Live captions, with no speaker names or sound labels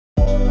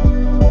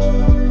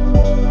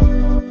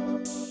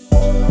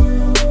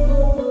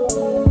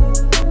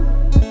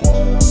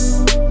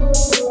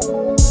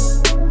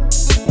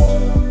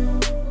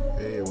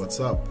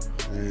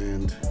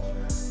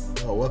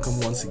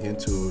welcome once again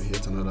to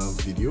yet another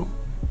video.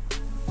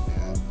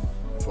 And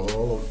for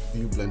all of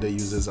you Blender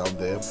users out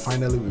there,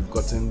 finally we've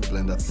gotten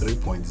Blender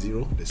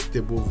 3.0, the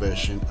stable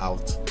version,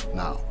 out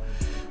now,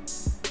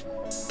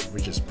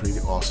 which is pretty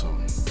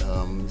awesome.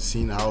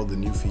 Seeing how the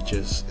new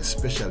features,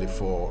 especially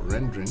for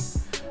rendering,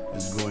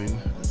 is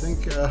going, I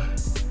think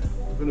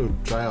we're going to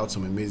try out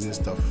some amazing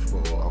stuff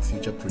for our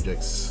future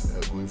projects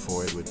going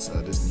forward with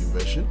this new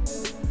version.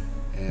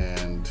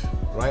 And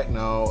right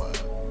now,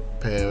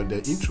 per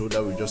the intro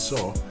that we just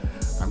saw,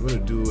 I'm going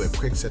to do a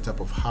quick setup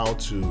of how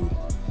to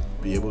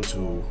be able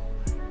to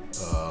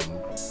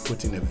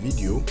put in a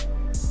video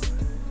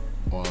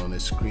on a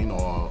screen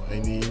or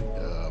any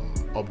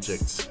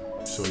object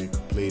so you can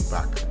play it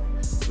back.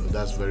 So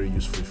that's very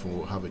useful if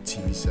you have a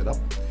TV setup.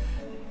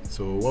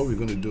 So what we're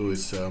going to do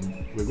is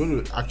we're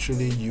going to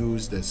actually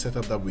use the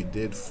setup that we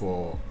did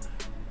for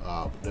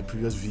the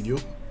previous video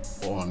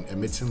on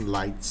emitting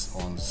lights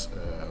on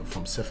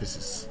from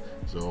surfaces.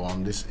 So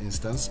on this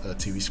instance, a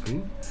TV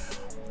screen.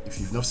 If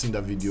you've not seen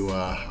that video,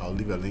 I'll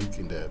leave a link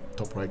in the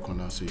top right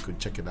corner so you could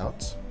check it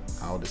out,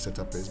 how the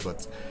setup is.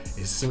 But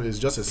it's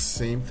just the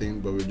same thing,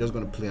 but we're just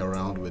going to play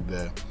around with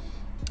the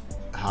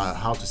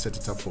how to set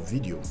it up for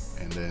video,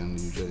 and then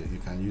you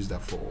can use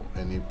that for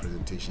any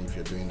presentation. If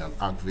you're doing an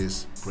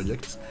ArcViz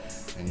project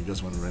and you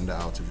just want to render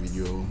out a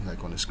video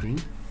like on a screen,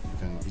 you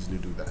can easily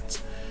do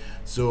that.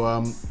 So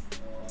I'm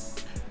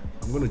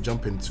going to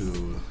jump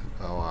into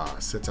our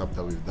setup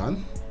that we've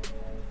done,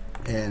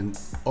 and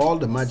all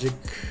the magic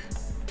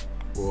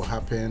will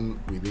happen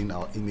within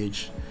our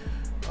image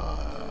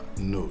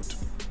node.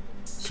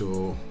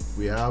 So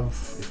we have,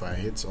 if I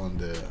hit on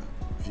the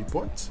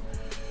viewport,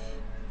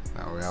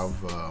 now we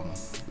have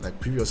like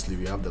previously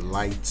we have the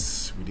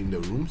lights within the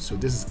room. So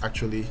this is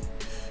actually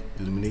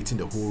illuminating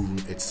the whole room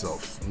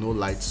itself, no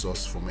light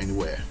source from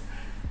anywhere,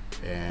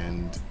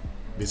 and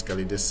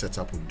basically this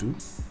setup will do.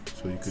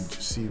 So you could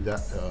see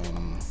that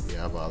we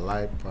have our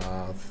light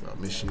path, our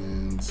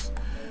missions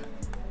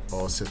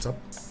all set up.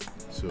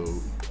 So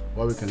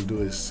what we can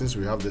do is, since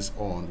we have this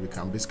on, we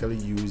can basically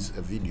use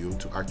a video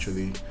to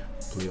actually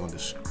play on the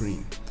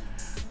screen.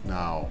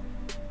 Now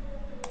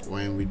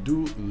when we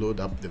do load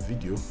up the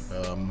video,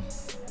 I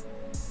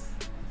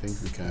think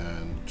we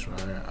can try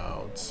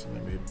out,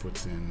 let me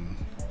put in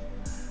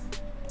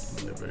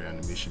the very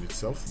animation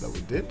itself that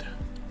we did.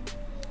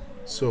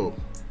 So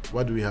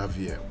what do we have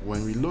here?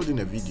 When we load in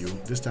a video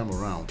this time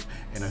around,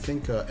 and I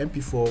think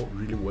MP4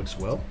 really works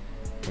well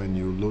when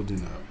you load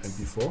in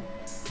MP4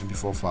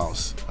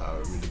 files are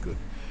really good.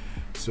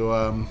 So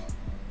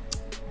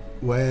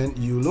when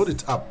you load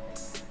it up,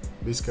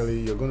 basically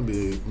you're going to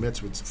be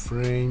met with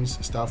frames,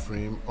 start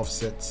frame,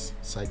 offset,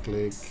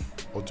 cyclic,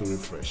 auto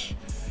refresh,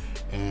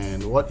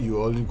 and what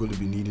you're only going to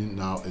be needing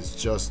now is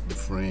just the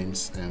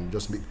frames, and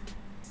just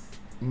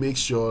make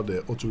sure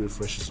the auto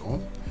refresh is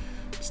on.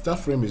 Start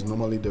frame is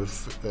normally the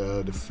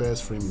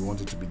first frame you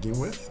want it to begin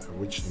with,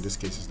 which in this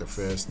case is the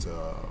first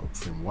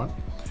frame 1.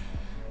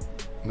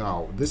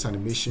 Now this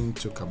animation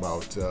took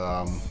about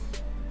 5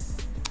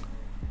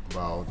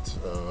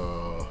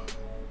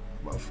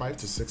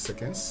 to 6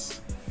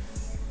 seconds.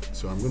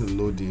 So I'm going to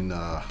load in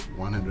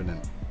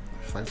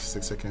 105 to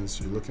 6 seconds.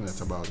 So you're looking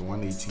at about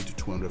 180 to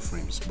 200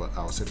 frames, but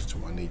I'll set it to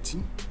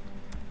 180.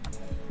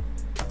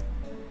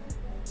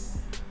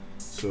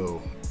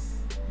 So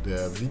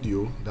the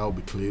video that will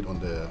be played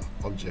on the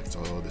object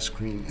or the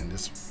screen in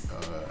this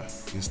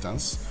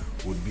instance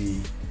would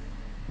be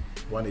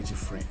 180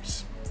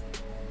 frames.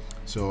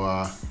 So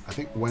I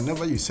think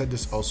whenever you set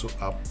this also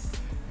up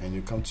and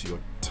you come to your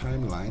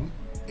timeline,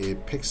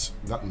 it picks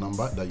that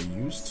number that you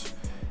used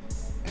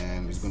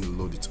and it's going to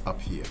load it up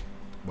here.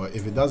 But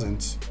if it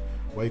doesn't,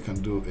 what you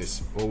can do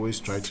is always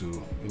try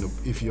to,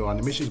 if your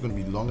animation is going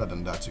to be longer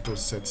than that, you can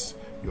set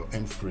your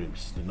end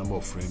frames, the number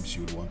of frames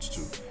you would want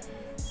to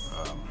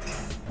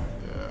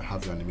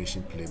have your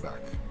animation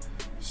playback.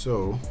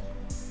 So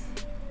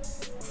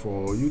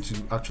for you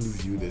to actually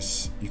view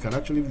this, you can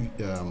actually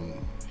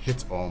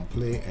hit on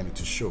play and it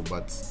will show,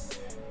 but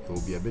it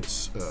will be a bit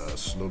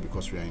slow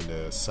because we are in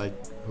the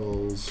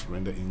cycles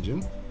render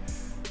engine.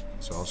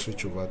 So I'll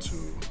switch over to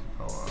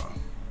our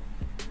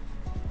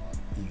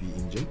EV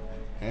engine,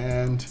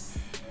 and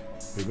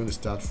we're going to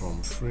start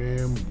from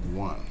frame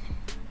 1.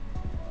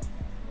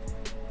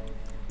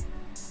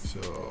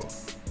 So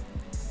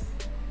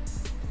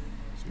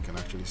you can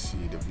actually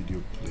see the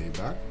video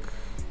playback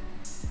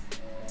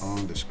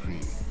on the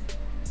screen.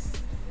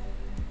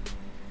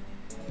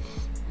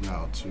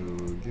 Now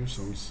to give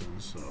some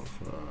sense of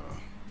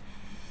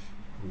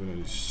we're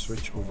going to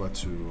switch over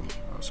to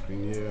our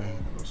screen here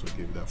and also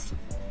give that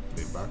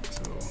playback.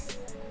 So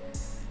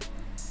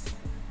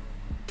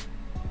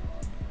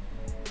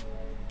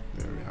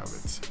there we have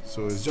it.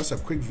 So it's just a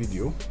quick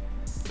video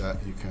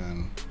that you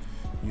can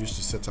use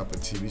to set up a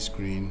TV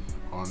screen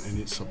on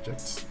any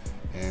subject,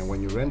 and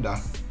when you render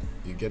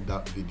you get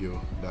that video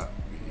that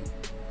we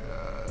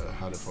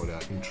had for the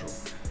intro.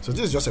 So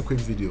this is just a quick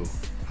video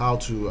how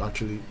to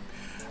actually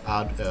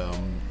add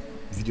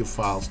video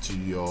files to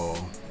your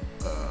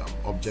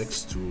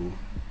objects to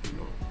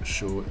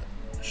show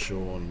show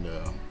on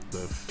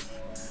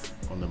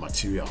the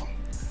material.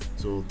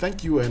 So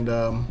thank you, and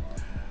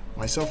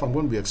myself, I'm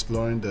going to be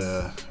exploring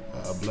the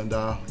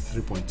Blender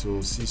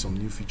 3.2, see some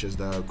new features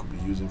that I could be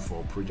using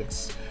for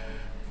projects,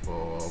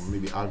 or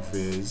maybe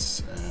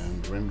RYZEN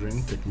and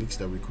rendering techniques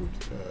that we could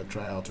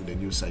try out with the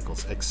new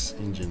Cycles X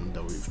engine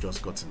that we've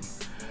just gotten.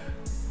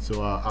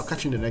 So I'll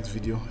catch you in the next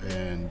video,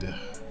 and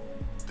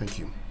thank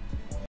you.